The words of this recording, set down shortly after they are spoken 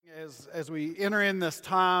as we enter in this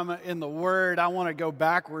time in the Word, I want to go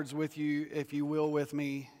backwards with you, if you will, with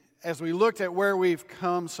me, as we looked at where we've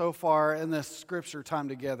come so far in this Scripture time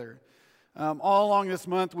together. All along this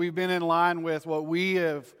month, we've been in line with what we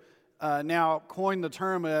have now coined the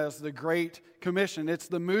term as the Great Commission. It's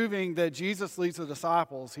the moving that Jesus leads the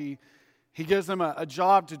disciples. He gives them a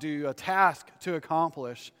job to do, a task to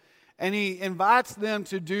accomplish, and He invites them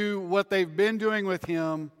to do what they've been doing with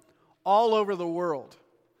Him all over the world.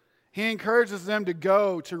 He encourages them to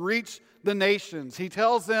go, to reach the nations. He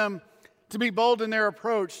tells them to be bold in their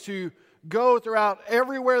approach, to go throughout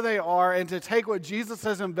everywhere they are and to take what Jesus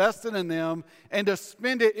has invested in them and to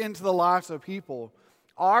spend it into the lives of people.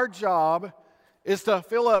 Our job is to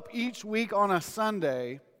fill up each week on a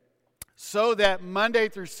Sunday so that Monday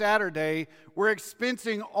through Saturday we're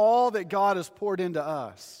expensing all that God has poured into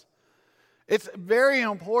us. It's very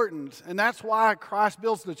important, and that's why Christ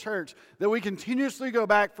builds the church, that we continuously go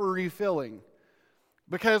back for refilling.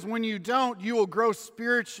 Because when you don't, you will grow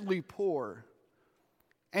spiritually poor.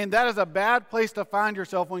 And that is a bad place to find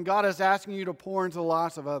yourself when God is asking you to pour into the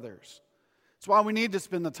lives of others. That's why we need to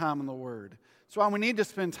spend the time in the Word. That's why we need to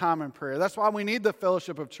spend time in prayer. That's why we need the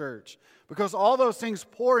fellowship of church. Because all those things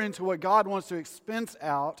pour into what God wants to expense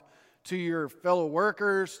out to your fellow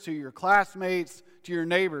workers, to your classmates, to your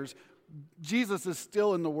neighbors. Jesus is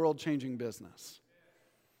still in the world-changing business.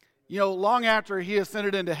 You know, long after He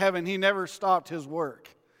ascended into heaven, He never stopped His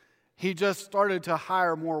work. He just started to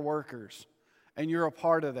hire more workers, and you're a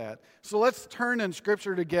part of that. So let's turn in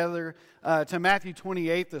Scripture together to Matthew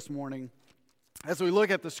 28 this morning as we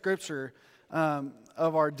look at the Scripture of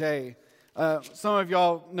our day. Some of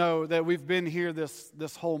y'all know that we've been here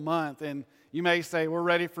this whole month, and you may say, we're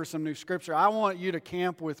ready for some new Scripture. I want you to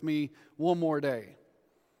camp with me one more day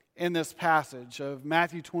in this passage of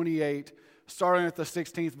Matthew 28, starting at the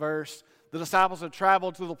 16th verse. The disciples have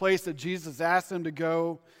traveled to the place that Jesus asked them to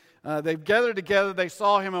go. They've gathered together. They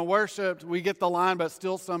saw Him and worshiped. We get the line, but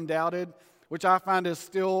still some doubted, which I find is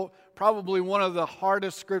still probably one of the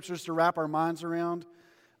hardest scriptures to wrap our minds around.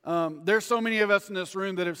 There's so many of us in this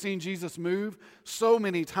room that have seen Jesus move so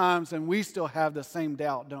many times, and we still have the same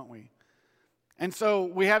doubt, don't we? And so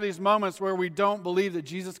we have these moments where we don't believe that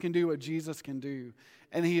Jesus can do what Jesus can do.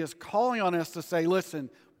 And He is calling on us to say, listen,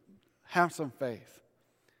 have some faith.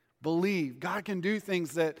 Believe. God can do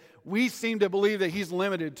things that we seem to believe that He's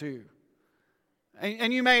limited to.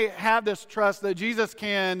 And you may have this trust that Jesus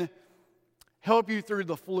can help you through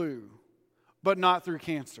the flu, but not through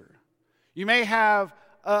cancer. You may have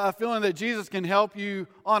a feeling that Jesus can help you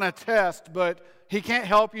on a test, but He can't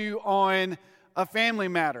help you on a family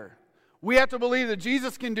matter. We have to believe that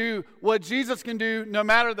Jesus can do what Jesus can do no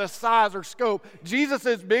matter the size or scope. Jesus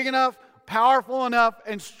is big enough, powerful enough,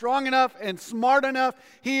 and strong enough, and smart enough.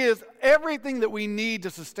 He is everything that we need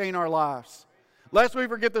to sustain our lives. Lest we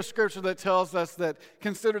forget the scripture that tells us that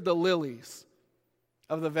consider the lilies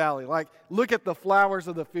of the valley. Like, look at the flowers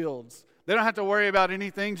of the fields. They don't have to worry about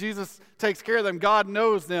anything. Jesus takes care of them. God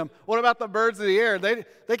knows them. What about the birds of the air? They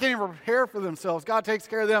can't even prepare for themselves. God takes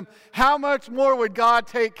care of them. How much more would God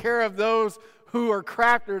take care of those who are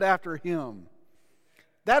crafted after Him?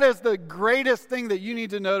 That is the greatest thing that you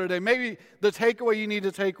need to know today. Maybe the takeaway you need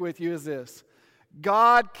to take with you is this.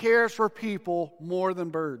 God cares for people more than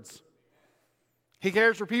birds. He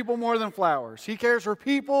cares for people more than flowers. He cares for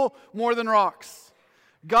people more than rocks.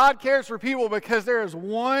 God cares for people because there is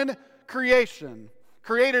one creation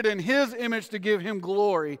created in His image to give Him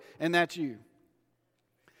glory, and that's you.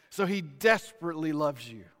 So He desperately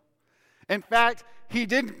loves you. In fact, He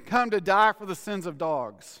didn't come to die for the sins of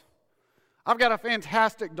dogs. I've got a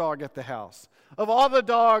fantastic dog at the house. Of all the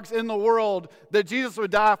dogs in the world that Jesus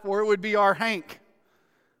would die for, it would be our Hank.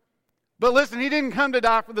 But listen, He didn't come to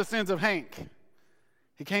die for the sins of Hank.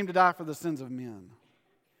 He came to die for the sins of men.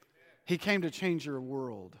 He came to change your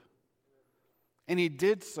world. And He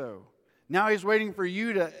did so. Now He's waiting for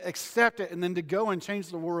you to accept it and then to go and change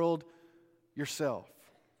the world yourself.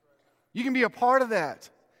 You can be a part of that,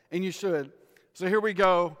 and you should. So here we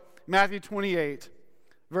go, Matthew 28,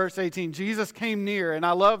 verse 18. Jesus came near, and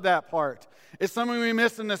I love that part. It's something we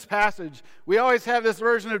miss in this passage. We always have this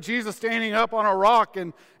version of Jesus standing up on a rock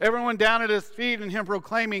and everyone down at His feet and Him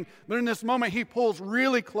proclaiming. But in this moment, He pulls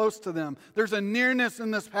really close to them. There's a nearness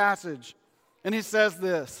in this passage. And He says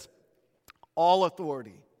this, all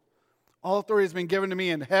authority has been given to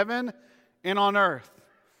me in heaven and on earth.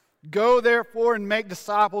 Go therefore and make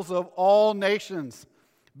disciples of all nations,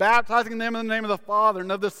 baptizing them in the name of the Father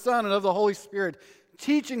and of the Son and of the Holy Spirit,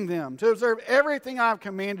 teaching them to observe everything I have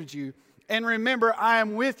commanded you. And remember, I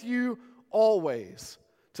am with you always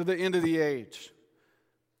to the end of the age.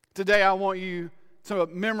 Today I want you to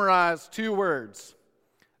memorize 2 words.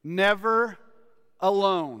 Never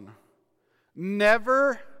alone.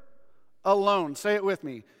 Never alone. Say it with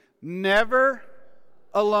me. Never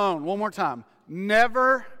alone. One more time.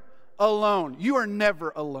 Never alone. You are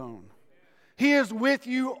never alone. He is with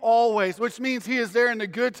you always, which means He is there in the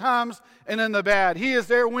good times and in the bad. He is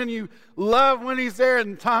there when you love, when He's there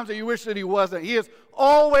in times that you wish that He wasn't. He is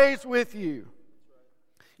always with you.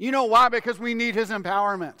 You know why? Because we need His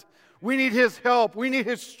empowerment. We need His help. We need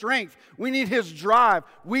His strength. We need His drive.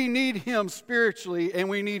 We need Him spiritually, and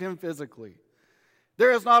we need Him physically.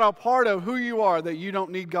 There is not a part of who you are that you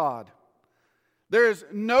don't need God. There is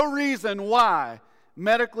no reason why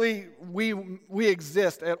medically we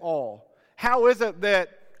exist at all. How is it that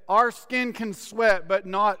our skin can sweat but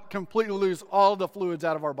not completely lose all the fluids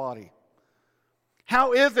out of our body?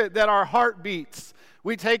 How is it that our heart beats,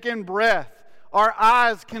 we take in breath, our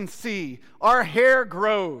eyes can see, our hair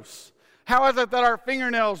grows? How is it that our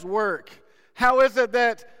fingernails work? How is it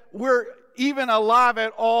that we're even alive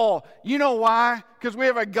at all? You know why? Because we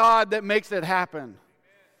have a God that makes it happen.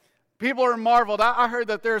 People are marveled. I heard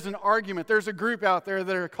that there's an argument. There's a group out there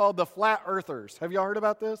that are called the Flat Earthers. Have y'all heard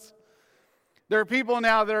about this? There are people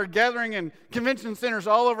now that are gathering in convention centers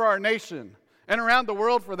all over our nation and around the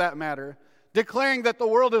world for that matter, declaring that the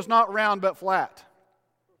world is not round but flat.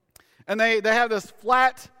 And they have this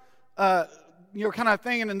flat kind of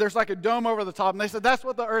thing, and then there's like a dome over the top. And they said that's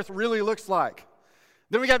what the earth really looks like.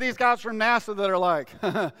 Then we got these guys from NASA that are like,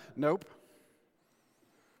 nope.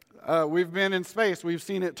 We've been in space. We've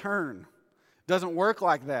seen it turn. Doesn't work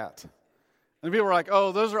like that. And people are like,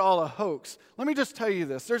 oh, those are all a hoax. Let me just tell you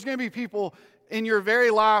this. There's going to be people in your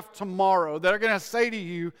very life tomorrow that are going to say to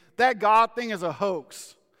you, that God thing is a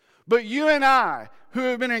hoax. But you and I, who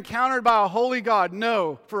have been encountered by a holy God,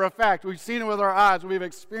 know for a fact, we've seen it with our eyes, we've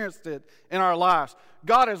experienced it in our lives.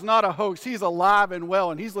 God is not a hoax. He's alive and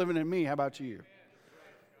well, and He's living in me. How about you?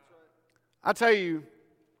 I tell you,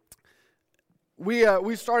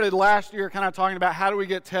 we started last year kind of talking about how do we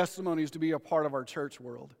get testimonies to be a part of our church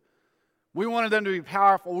world. We wanted them to be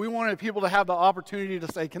powerful. We wanted people to have the opportunity to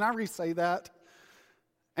say, can I re-say that?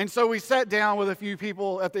 And so we sat down with a few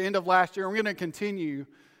people at the end of last year, and we're going to continue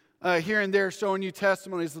here and there showing you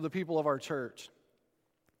testimonies of the people of our church.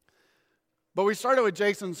 But we started with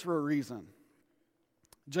Jason's for a reason.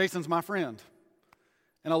 Jason's my friend,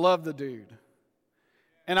 and I love the dude.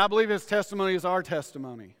 And I believe his testimony is our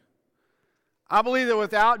testimony. I believe that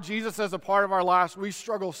without Jesus as a part of our lives, we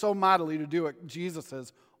struggle so mightily to do what Jesus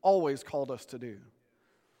has always called us to do.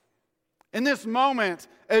 In this moment,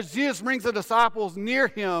 as Jesus brings the disciples near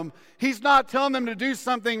Him, He's not telling them to do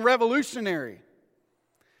something revolutionary.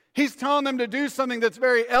 He's telling them to do something that's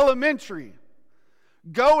very elementary.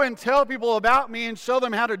 Go and tell people about me and show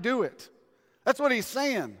them how to do it. That's what He's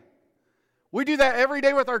saying. We do that every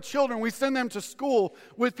day with our children. We send them to school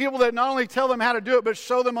with people that not only tell them how to do it, but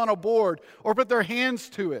show them on a board or put their hands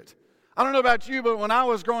to it. I don't know about you, but when I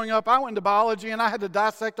was growing up, I went into biology and I had to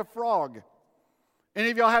dissect a frog. Any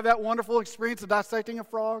of y'all have that wonderful experience of dissecting a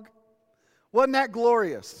frog? Wasn't that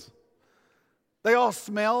glorious? They all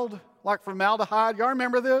smelled like formaldehyde. Y'all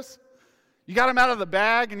remember this? You got them out of the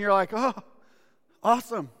bag and you're like, oh,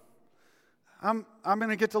 awesome. I'm going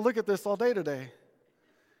to get to look at this all day today. And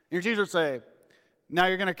your teacher would say, now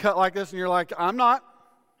you're going to cut like this, and you're like, I'm not.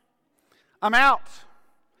 I'm out.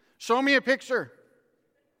 Show me a picture.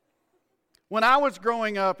 When I was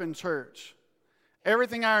growing up in church,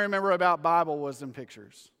 everything I remember about Bible was in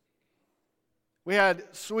pictures. We had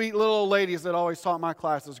sweet little old ladies that always taught my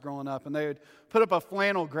classes growing up, and they would put up a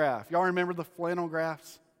flannel graph. Y'all remember the flannel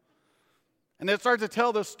graphs? And they'd start to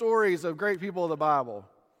tell the stories of great people of the Bible.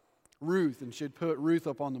 Ruth, and she'd put Ruth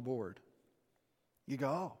up on the board. You go,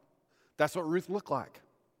 oh, that's what Ruth looked like.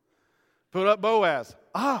 Put up Boaz.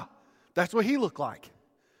 Ah, that's what he looked like.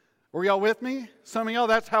 Were y'all with me? Some of y'all,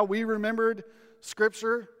 that's how we remembered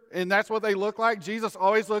Scripture, and that's what they look like. Jesus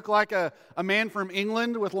always looked like a man from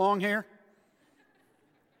England with long hair.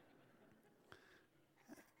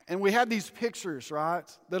 And we had these pictures, right,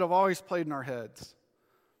 that have always played in our heads.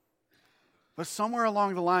 But somewhere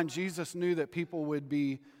along the line, Jesus knew that people would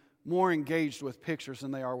be more engaged with pictures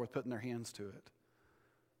than they are with putting their hands to it.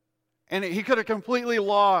 And He could have completely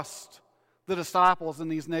lost the disciples in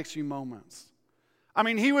these next few moments. I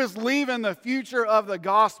mean, He was leaving the future of the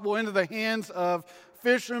gospel into the hands of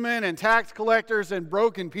fishermen and tax collectors and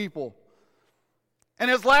broken people.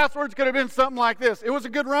 And His last words could have been something like this: it was a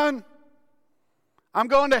good run. I'm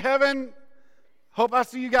going to heaven. Hope I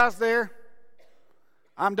see you guys there.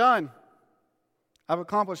 I'm done. I've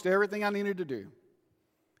accomplished everything I needed to do.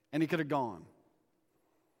 And He could have gone.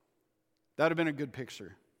 That would have been a good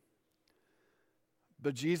picture.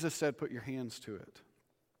 But Jesus said, put your hands to it.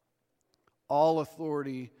 All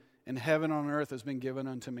authority in heaven and on earth has been given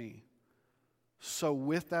unto me. So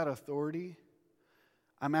with that authority,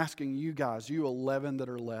 I'm asking you guys, you 11 that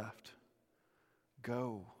are left,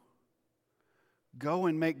 go. Go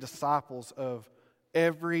and make disciples of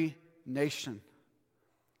every nation.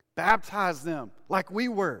 Baptize them like we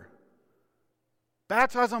were.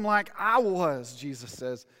 Baptize them like I was, Jesus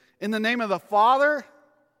says. In the name of the Father.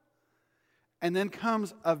 And then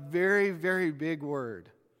comes a very, very big word.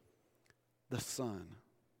 The Son.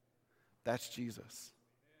 That's Jesus.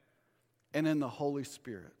 And in the Holy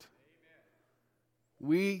Spirit.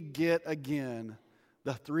 We get again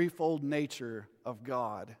the threefold nature of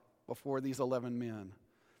God before these 11 men.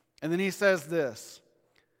 And then he says this.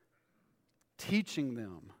 Teaching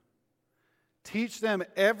them. Teach them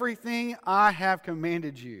everything I have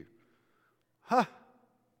commanded you.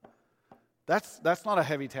 That's not a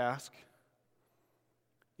heavy task.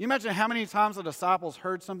 You imagine how many times the disciples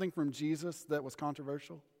heard something from Jesus that was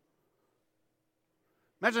controversial?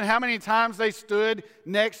 Imagine how many times they stood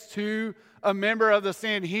next to a member of the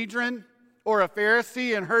Sanhedrin or a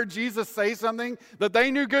Pharisee and heard Jesus say something that they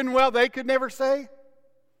knew good and well they could never say.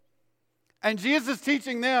 And Jesus is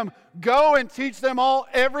teaching them, go and teach them all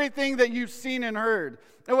everything that you've seen and heard.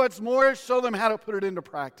 And what's more, show them how to put it into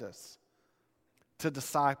practice. To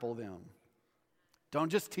disciple them. Don't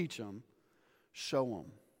just teach them, show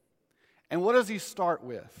them. And what does he start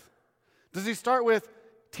with? Does he start with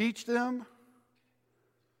teach them?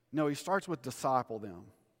 No, he starts with disciple them.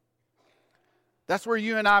 That's where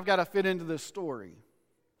you and I have got to fit into this story.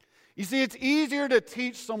 You see, it's easier to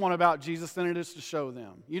teach someone about Jesus than it is to show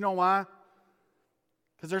them. You know why?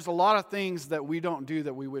 Because there's a lot of things that we don't do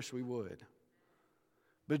that we wish we would.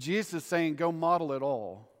 But Jesus is saying, go model it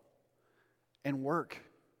all and work.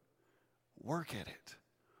 Work at it.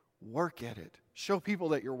 Work at it. Show people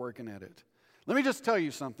that you're working at it. Let me just tell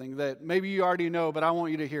you something that maybe you already know, but I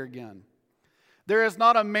want you to hear again. There is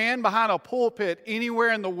not a man behind a pulpit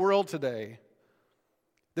anywhere in the world today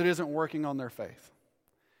that isn't working on their faith.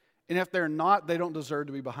 And if they're not, they don't deserve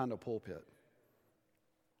to be behind a pulpit.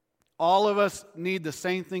 All of us need the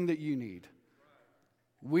same thing that you need.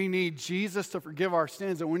 We need Jesus to forgive our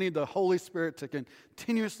sins, and we need the Holy Spirit to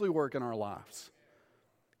continuously work in our lives.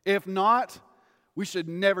 If not, we should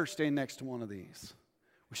never stand next to one of these.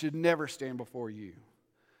 We should never stand before you.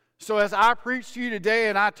 So as I preach to you today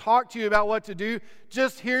and I talk to you about what to do,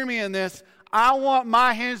 just hear me in this. I want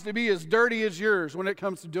my hands to be as dirty as yours when it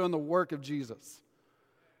comes to doing the work of Jesus.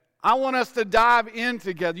 I want us to dive in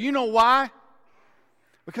together. You know why?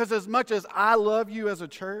 Because as much as I love you as a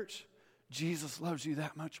church, Jesus loves you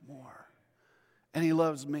that much more. And He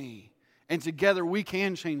loves me. And together we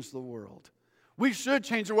can change the world. We should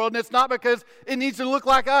change the world. And it's not because it needs to look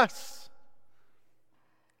like us.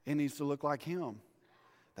 It needs to look like Him.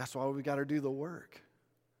 That's why we got to do the work.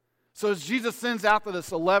 So as Jesus sends out to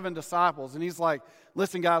this 11 disciples, and He's like,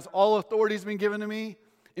 listen guys, all authority has been given to me.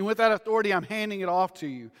 And with that authority, I'm handing it off to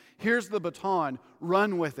you. Here's the baton.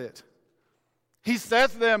 Run with it. He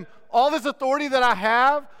says to them, all this authority that I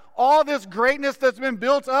have, all this greatness that's been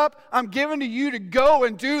built up, I'm giving to you to go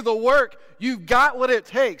and do the work. You've got what it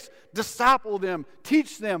takes. Disciple them,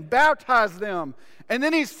 teach them, baptize them. And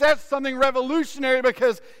then He says something revolutionary,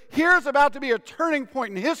 because here's about to be a turning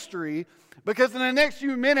point in history, because in the next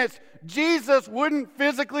few minutes, Jesus wouldn't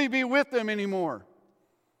physically be with them anymore.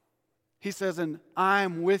 He says, and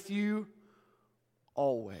I'm with you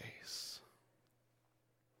always.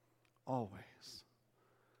 Always.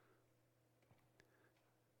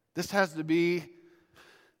 This has to be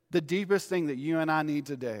the deepest thing that you and I need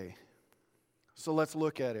today. So let's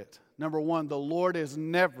look at it. Number one, the Lord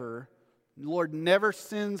never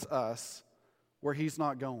sends us where He's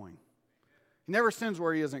not going. He never sends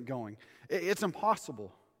where He isn't going. It's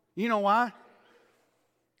impossible. You know why?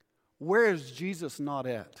 Where is Jesus not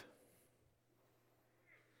at?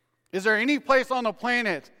 Is there any place on the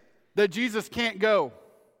planet that Jesus can't go?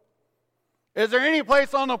 Is there any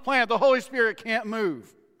place on the planet the Holy Spirit can't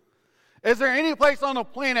move? Is there any place on the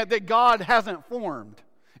planet that God hasn't formed?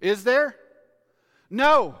 Is there?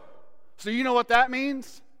 No. So you know what that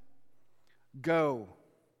means? Go.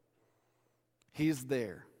 He's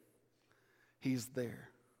there. He's there.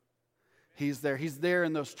 He's there. He's there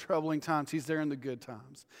in those troubling times. He's there in the good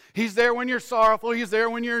times. He's there when you're sorrowful. He's there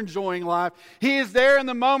when you're enjoying life. He is there in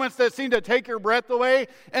the moments that seem to take your breath away,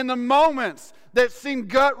 and the moments that seem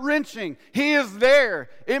gut-wrenching. He is there.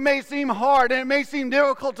 It may seem hard and it may seem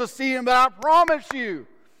difficult to see Him, but I promise you,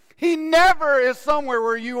 He never is somewhere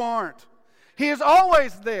where you aren't. He is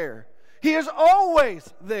always there. He is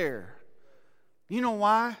always there. You know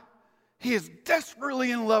why? He is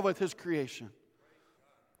desperately in love with his creation.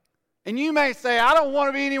 And you may say, I don't want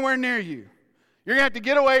to be anywhere near you. You're going to have to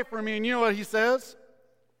get away from me. And you know what he says?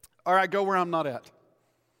 All right, go where I'm not at.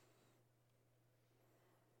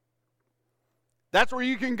 That's where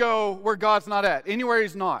you can go where God's not at. Anywhere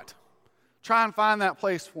he's not. Try and find that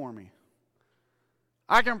place for me.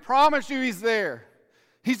 I can promise you he's there.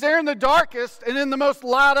 He's there in the darkest and in the most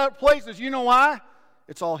light up places. You know why?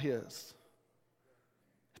 It's all his.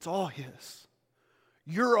 It's all his.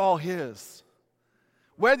 You're all his.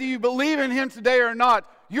 Whether you believe in him today or not,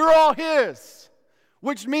 you're all his.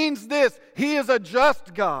 Which means this, he is a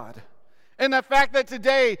just God. And the fact that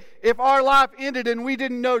today, if our life ended and we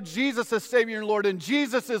didn't know Jesus as Savior and Lord, and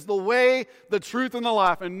Jesus is the way, the truth, and the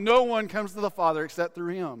life, and no one comes to the Father except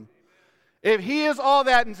through him. If he is all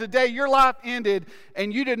that, and today your life ended,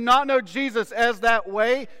 and you did not know Jesus as that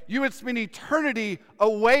way, you would spend eternity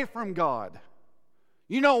away from God.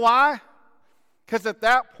 You know why? Because at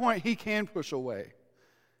that point, he can push away.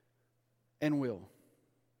 And will.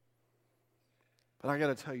 But I got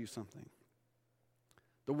to tell you something.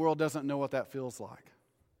 The world doesn't know what that feels like.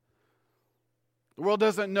 The world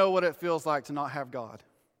doesn't know what it feels like to not have God.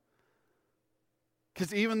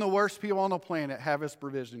 Because even the worst people on the planet have his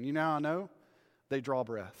provision. You know how I know? They draw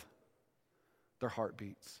breath. Their heart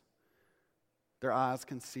beats. Their eyes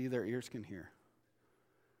can see, their ears can hear.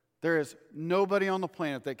 There is nobody on the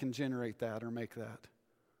planet that can generate that or make that.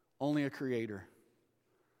 Only a creator.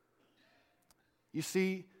 You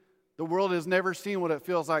see, the world has never seen what it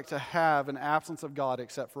feels like to have an absence of God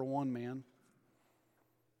except for one man.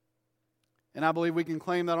 And I believe we can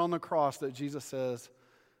claim that on the cross that Jesus says,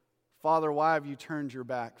 Father, why have you turned your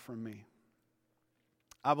back from me?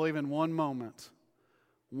 I believe in one moment,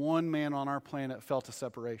 one man on our planet felt a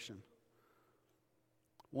separation.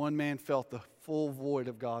 One man felt the full void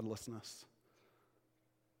of godlessness.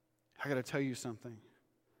 I got to tell you something.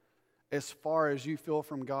 As far as you feel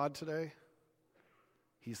from God today,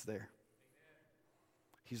 he's there.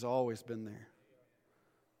 He's always been there.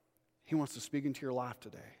 He wants to speak into your life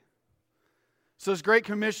today. So this Great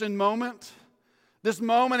Commission moment, this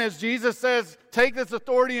moment as Jesus says, take this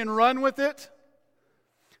authority and run with it.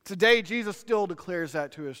 Today, Jesus still declares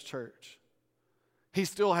that to his church. He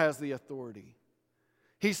still has the authority.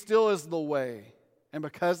 He still is the way. And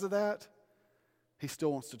because of that, he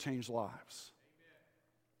still wants to change lives.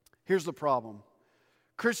 Here's the problem.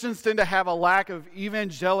 Christians tend to have a lack of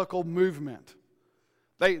evangelical movement.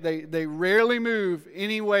 They rarely move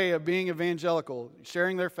any way of being evangelical,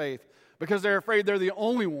 sharing their faith, because they're afraid they're the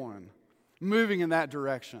only one moving in that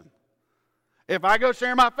direction. If I go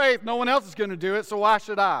share my faith, no one else is going to do it, so why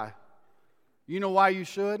should I? You know why you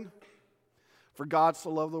should? For God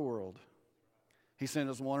so loved the world, he sent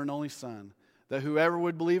his one and only Son, that whoever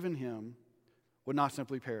would believe in him would not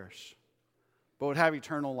simply perish, but would have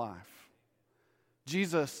eternal life.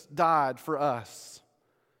 Jesus died for us,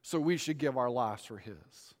 so we should give our lives for his.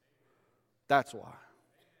 That's why.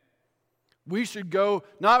 We should go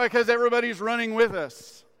not because everybody's running with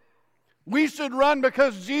us. We should run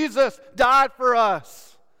because Jesus died for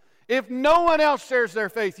us. If no one else shares their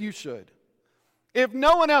faith, you should. If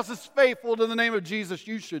no one else is faithful to the name of Jesus,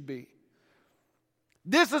 you should be.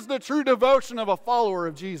 This is the true devotion of a follower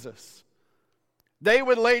of Jesus. They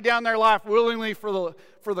would lay down their life willingly for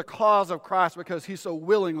the cause of Christ because he so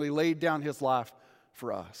willingly laid down his life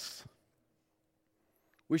for us.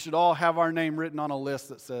 We should all have our name written on a list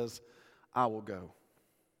that says, I will go.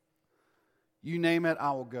 You name it,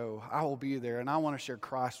 I will go. I will be there, and I want to share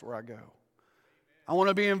Christ where I go. I want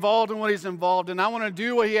to be involved in what he's involved in. I want to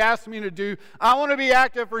do what he asked me to do. I want to be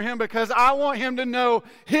active for him because I want him to know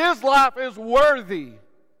his life is worthy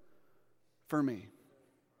for me.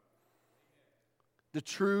 The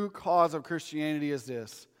true cause of Christianity is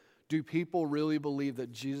this. Do people really believe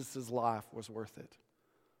that Jesus' life was worth it?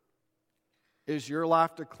 Is your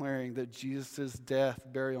life declaring that Jesus' death,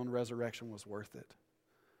 burial, and resurrection was worth it?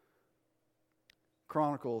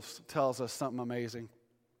 Chronicles tells us something amazing.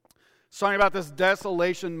 It's talking about this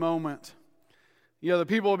desolation moment. You know, the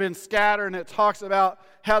people have been scattered, and it talks about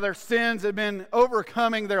how their sins have been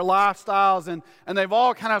overcoming their lifestyles, and they've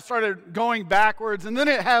all kind of started going backwards. And then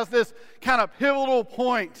it has this kind of pivotal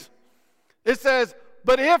point. It says,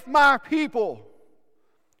 but if my people,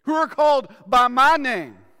 who are called by my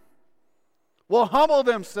name, will humble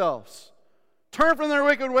themselves, turn from their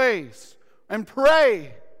wicked ways, and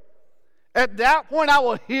pray, at that point I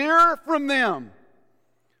will hear from them,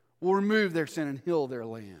 will remove their sin and heal their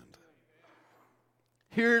land.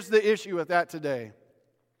 Here's the issue with that today.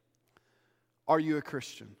 Are you a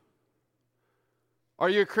Christian? Are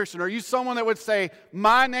you a Christian? Are you someone that would say,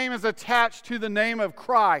 my name is attached to the name of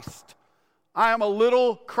Christ? I am a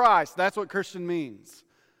little Christ. That's what Christian means.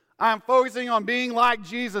 I am focusing on being like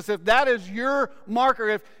Jesus. If that is your marker,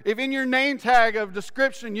 if in your name tag of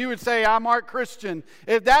description you would say, I mark Christian,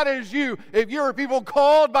 if that is you, if you're people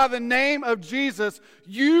called by the name of Jesus,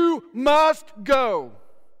 you must go.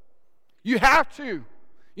 You have to.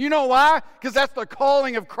 You know why? Because that's the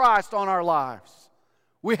calling of Christ on our lives.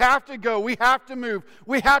 We have to go. We have to move.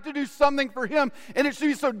 We have to do something for Him. And it should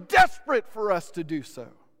be so desperate for us to do so.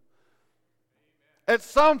 At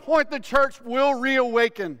some point, the church will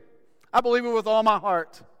reawaken. I believe it with all my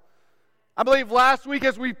heart. I believe last week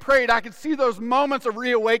as we prayed, I could see those moments of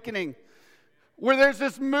reawakening where there's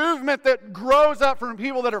this movement that grows up from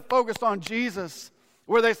people that are focused on Jesus,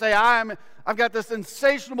 where they say, I've got this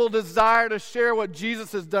insatiable desire to share what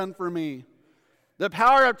Jesus has done for me. The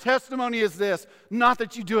power of testimony is this, not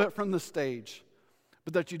that you do it from the stage,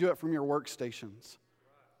 but that you do it from your workstations,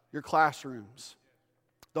 your classrooms,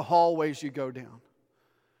 the hallways you go down.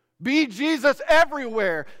 Be Jesus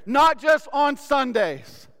everywhere, not just on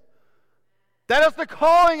Sundays. That is the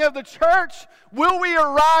calling of the church. Will we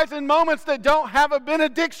arise in moments that don't have a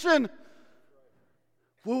benediction?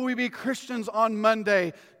 Will we be Christians on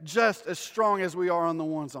Monday just as strong as we are on the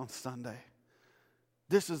ones on Sunday?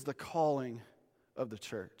 This is the calling of the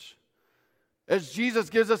church. As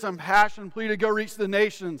Jesus gives us a passion plea to go reach the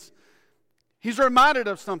nations, He's reminded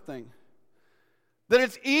of something. That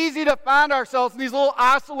it's easy to find ourselves in these little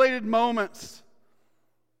isolated moments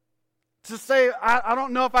to say, I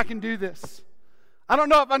don't know if I can do this. I don't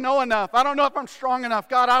know if I know enough. I don't know if I'm strong enough.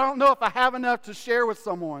 God, I don't know if I have enough to share with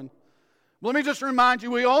someone. Let me just remind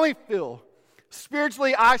you, we only feel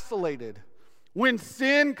spiritually isolated when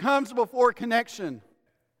sin comes before connection.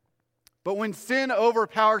 But when sin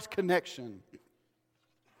overpowers connection,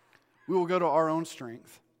 we will go to our own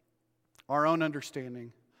strength, our own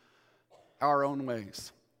understanding, our own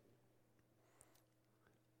ways.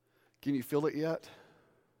 Can you feel it yet?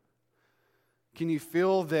 Can you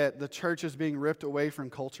feel that the church is being ripped away from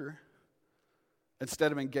culture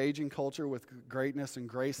instead of engaging culture with greatness and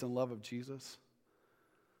grace and love of Jesus?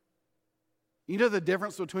 You know the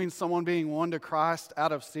difference between someone being won to Christ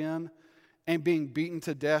out of sin and being beaten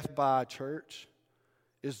to death by a church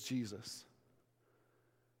is Jesus.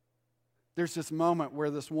 There's this moment where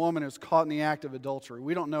this woman is caught in the act of adultery.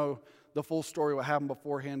 We don't know the full story, what happened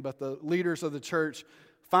beforehand, but the leaders of the church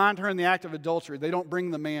find her in the act of adultery. They don't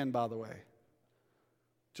bring the man, by the way,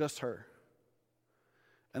 just her.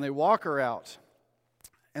 And they walk her out,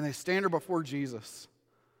 and they stand her before Jesus.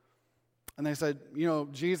 And they said,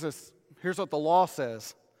 Jesus, here's what the law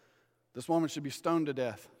says. This woman should be stoned to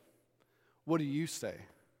death. What do you say?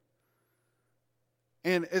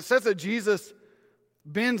 And it says that Jesus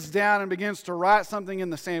bends down and begins to write something in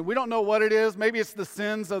the sand. We don't know what it is. Maybe it's the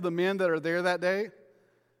sins of the men that are there that day.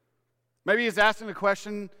 Maybe he's asking the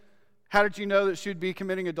question, how did you know that she'd be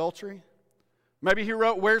committing adultery? Maybe he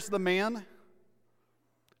wrote, where's the man?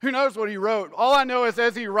 Who knows what he wrote? All I know is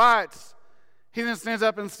as he writes, he then stands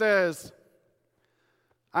up and says,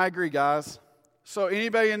 I agree, guys. So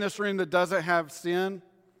anybody in this room that doesn't have sin,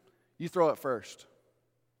 you throw it first.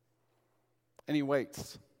 And he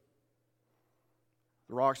waits.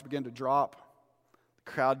 The rocks begin to drop.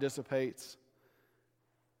 The crowd dissipates.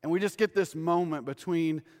 And we just get this moment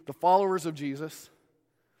between the followers of Jesus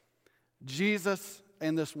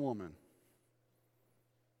and this woman.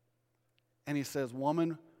 And he says,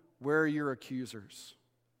 woman, where are your accusers?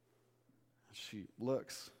 She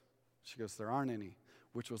looks. She goes, there aren't any,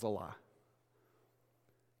 which was a lie.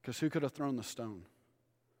 Because who could have thrown the stone?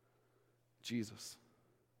 Jesus.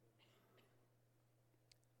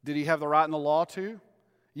 Did he have the right in the law too?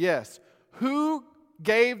 Yes. Who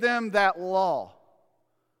gave them that law?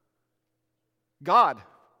 God.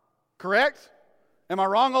 Correct? Am I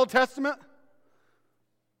wrong, Old Testament?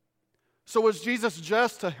 So was Jesus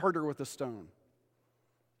just to hurt her with a stone?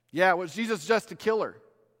 Yeah. Was Jesus just to kill her?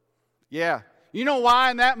 Yeah. You know why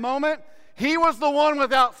in that moment? He was the one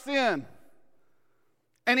without sin.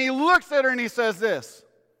 And he looks at her and he says this,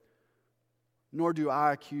 nor do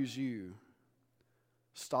I accuse you.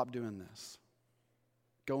 Stop doing this.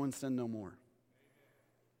 Go and sin no more.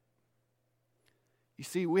 You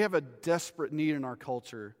see, we have a desperate need in our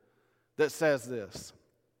culture that says this.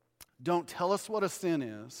 Don't tell us what a sin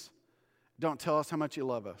is. Don't tell us how much you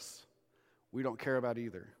love us. We don't care about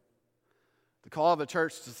either. The call of the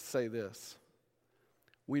church is to say this.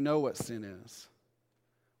 We know what sin is.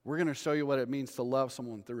 We're going to show you what it means to love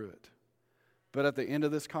someone through it. But at the end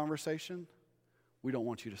of this conversation, we don't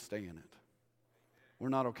want you to stay in it. We're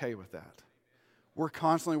not okay with that. We're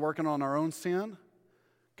constantly working on our own sin.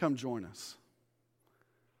 Come join us.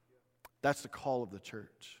 That's the call of the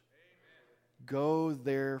church. Go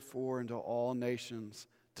therefore into all nations,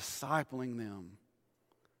 discipling them.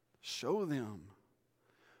 Show them.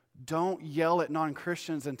 Don't yell at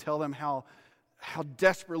non-Christians and tell them how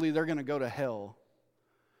desperately they're going to go to hell.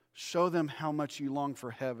 Show them how much you long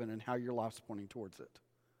for heaven and how your life's pointing towards it.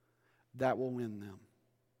 That will win them.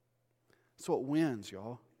 That's what wins,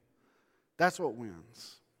 y'all. That's what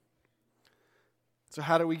wins. So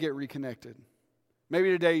how do we get reconnected? Maybe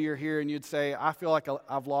today you're here and you'd say, I feel like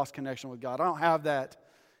I've lost connection with God. I don't have that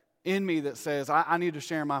in me that says, I need to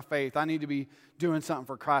share my faith. I need to be doing something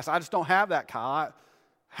for Christ. I just don't have that, Kyle.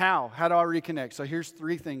 How? How do I reconnect? So here's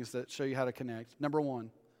 3 things that show you how to connect. Number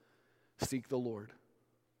 1, seek the Lord.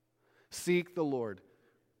 Seek the Lord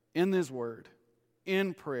in His Word,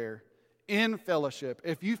 in prayer, in fellowship.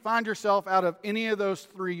 If you find yourself out of any of those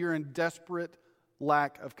 3, you're in desperate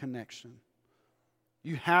lack of connection.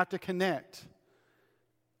 You have to connect.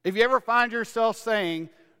 If you ever find yourself saying,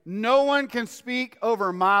 no one can speak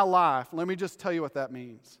over my life, let me just tell you what that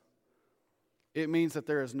means. It means that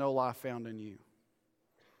there is no life found in you.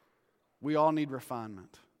 We all need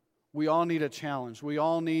refinement. We all need a challenge. We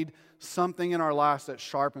all need something in our lives that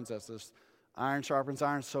sharpens us. This iron sharpens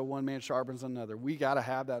iron, so one man sharpens another. We got to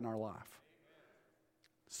have that in our life.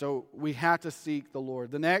 So we have to seek the Lord.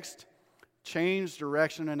 The next, change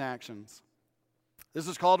direction and actions. This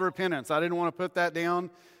is called repentance. I didn't want to put that down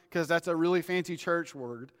because that's a really fancy church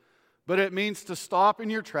word. But it means to stop in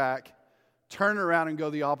your track, turn around, and go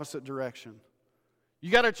the opposite direction. You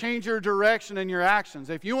got to change your direction and your actions.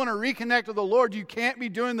 If you want to reconnect with the Lord, you can't be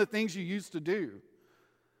doing the things you used to do.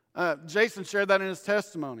 Jason shared that in his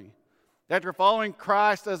testimony. After following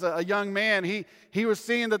Christ as a young man, he was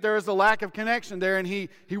seeing that there was a lack of connection there, and he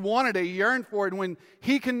wanted it, he yearned for it. And when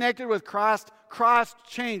he connected with Christ, Christ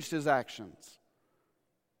changed his actions.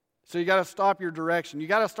 So you got to stop your direction. You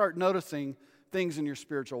got to start noticing things in your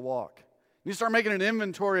spiritual walk. You start making an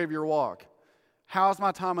inventory of your walk. How's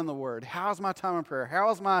my time in the Word? How's my time in prayer?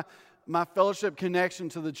 How's my fellowship connection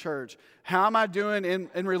to the church? How am I doing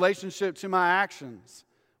in relationship to my actions?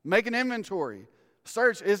 Make an inventory.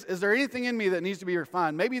 Search, is there anything in me that needs to be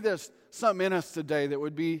refined? Maybe there's something in us today that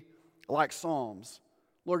would be like Psalms.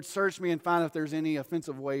 Lord, search me and find if there's any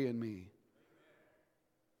offensive way in me.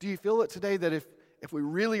 Do you feel it today that if we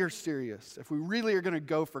really are serious, if we really are going to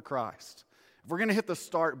go for Christ, if we're going to hit the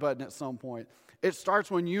start button at some point, it starts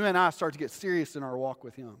when you and I start to get serious in our walk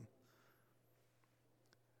with Him.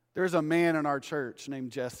 There's a man in our church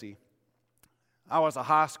named Jesse. I was a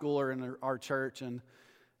high schooler in our church, and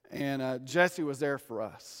Jesse was there for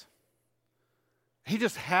us. He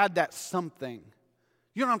just had that something.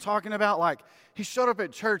 You know what I'm talking about? Like, he showed up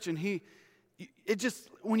at church, and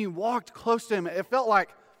when you walked close to him, it felt like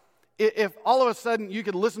if all of a sudden you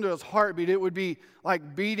could listen to his heartbeat, it would be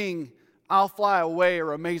like beating I'll Fly Away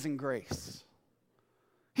or Amazing Grace.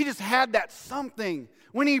 He just had that something.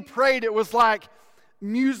 When he prayed, it was like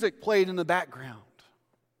music played in the background.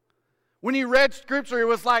 When he read Scripture, it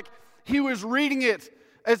was like he was reading it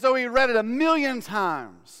as though he read it 1,000,000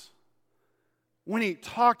 times. When he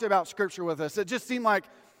talked about Scripture with us, it just seemed like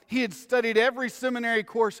he had studied every seminary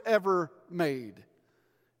course ever made.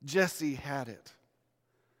 Jesse had it.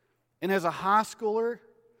 And as a high schooler,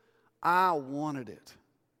 I wanted it.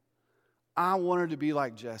 I wanted to be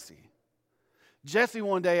like Jesse. Jesse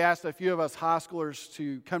one day asked a few of us high schoolers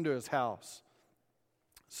to come to his house.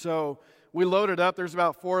 So we loaded up. There's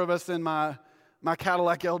about 4 of us in my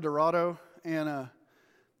Cadillac Eldorado. And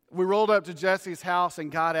we rolled up to Jesse's house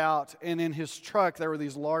and got out. And in his truck, there were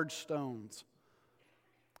these large stones.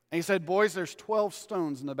 And he said, boys, there's 12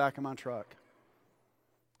 stones in the back of my truck.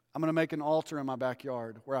 I'm going to make an altar in my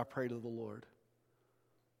backyard where I pray to the Lord.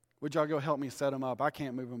 Would y'all go help me set them up? I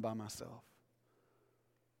can't move them by myself.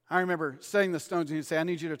 I remember setting the stones, and he'd say, I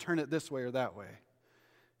need you to turn it this way or that way.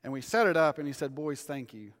 And we set it up, and he said, boys,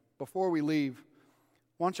 thank you. Before we leave,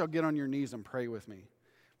 why don't y'all get on your knees and pray with me?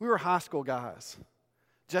 We were high school guys.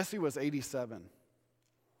 Jesse was 87.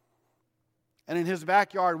 And in his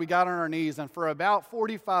backyard, we got on our knees, and for about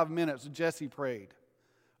 45 minutes, Jesse prayed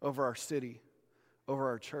over our city, over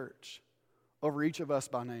our church, over each of us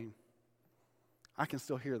by name. I can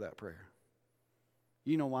still hear that prayer.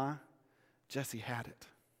 You know why? Jesse had it.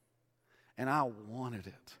 And I wanted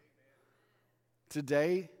it.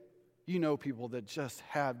 Today, you know people that just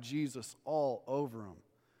have Jesus all over them.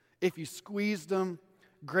 If you squeezed them,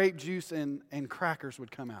 grape juice and crackers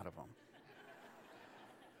would come out of them.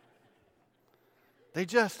 They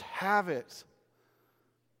just have it.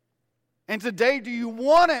 And today, do you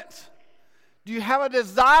want it? Do you have a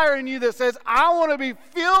desire in you that says, I want to be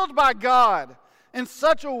filled by God in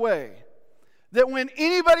such a way that when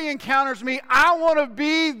anybody encounters me, I want to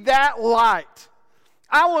be that light.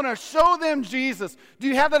 I want to show them Jesus. Do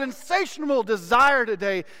you have that insatiable desire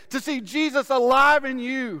today to see Jesus alive in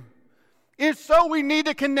you? If so, we need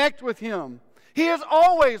to connect with Him. He is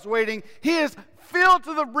always waiting. He is filled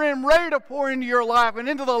to the brim, ready to pour into your life and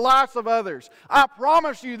into the lives of others. I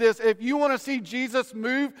promise you this, if you want to see Jesus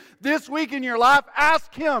move this week in your life,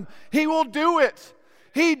 ask Him. He will do it.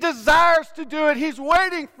 He desires to do it. He's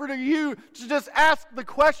waiting for you to just ask the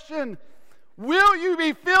question, will you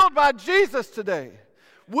be filled by Jesus today?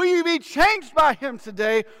 Will you be changed by Him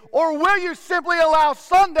today? Or will you simply allow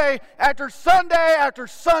Sunday after Sunday after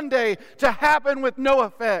Sunday to happen with no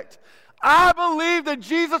effect? I believe that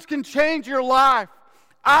Jesus can change your life.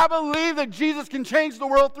 I believe that Jesus can change the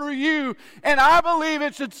world through you. And I believe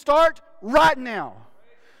it should start right now.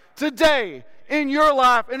 Today, in your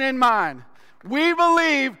life and in mine. We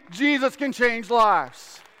believe Jesus can change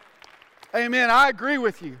lives. Amen. I agree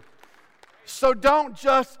with you. So don't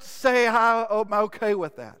just say, I'm okay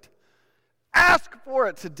with that. Ask for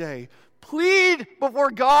it today. Plead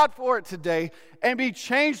before God for it today and be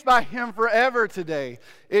changed by Him forever today.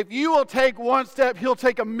 If you will take one step, He'll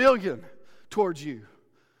take 1,000,000 towards you.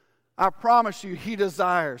 I promise you, He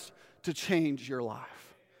desires to change your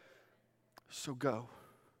life. So go.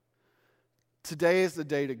 Today is the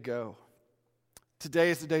day to go.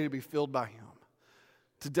 Today is the day to be filled by Him.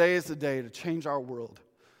 Today is the day to change our world.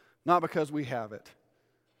 Not because we have it,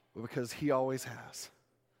 but because He always has.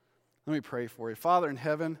 Let me pray for you. Father in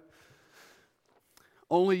heaven,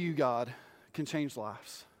 only You, God, can change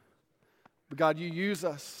lives. But God, You use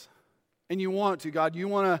us, and You want to. God, You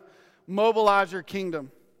want to mobilize Your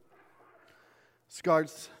kingdom. So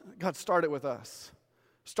God, start it with us.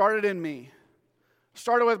 Start it in me.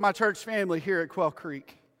 Start it with my church family here at Quail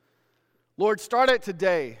Creek. Lord, start it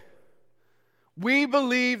today. We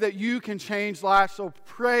believe that You can change lives, so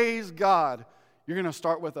praise God. You're going to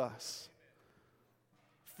start with us.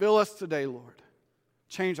 Fill us today, Lord.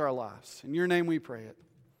 Change our lives. In Your name we pray it.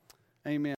 Amen.